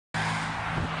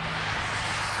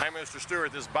Mr.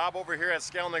 Stewart. This is Bob over here at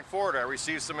Skalnek Ford. I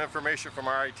received some information from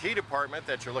our IT department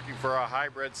that you're looking for a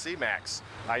hybrid Cmax.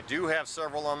 I do have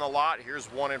several on the lot.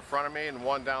 Here's one in front of me and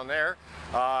one down there.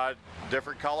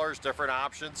 Different colors, different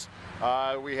options.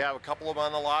 We have a couple of them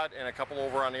on the lot and a couple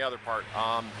over on the other part.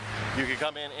 You can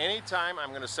come in anytime. I'm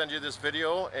going to send you this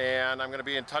video and I'm going to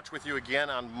be in touch with you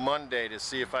again on Monday to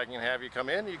see if I can have you come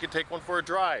in. You can take one for a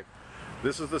drive.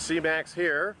 This is the Cmax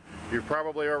here. You've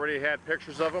probably already had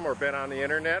pictures of them or been on the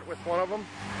internet with one of them.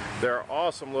 They're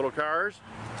awesome little cars.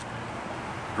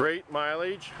 Great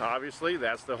mileage, obviously.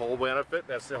 That's the whole benefit.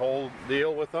 That's the whole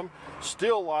deal with them.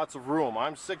 Still lots of room.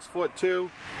 I'm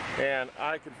 6'2" and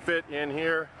I could fit in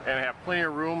here and have plenty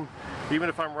of room even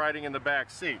if I'm riding in the back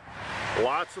seat.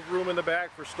 Lots of room in the back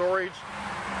for storage.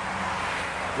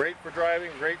 Great for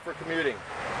driving, great for commuting.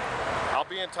 I'll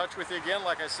be in touch with you again.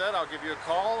 Like I said, I'll give you a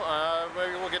call.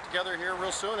 Maybe we'll get together here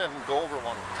real soon and go over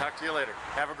one. Talk to you later.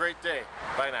 Have a great day.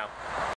 Bye now.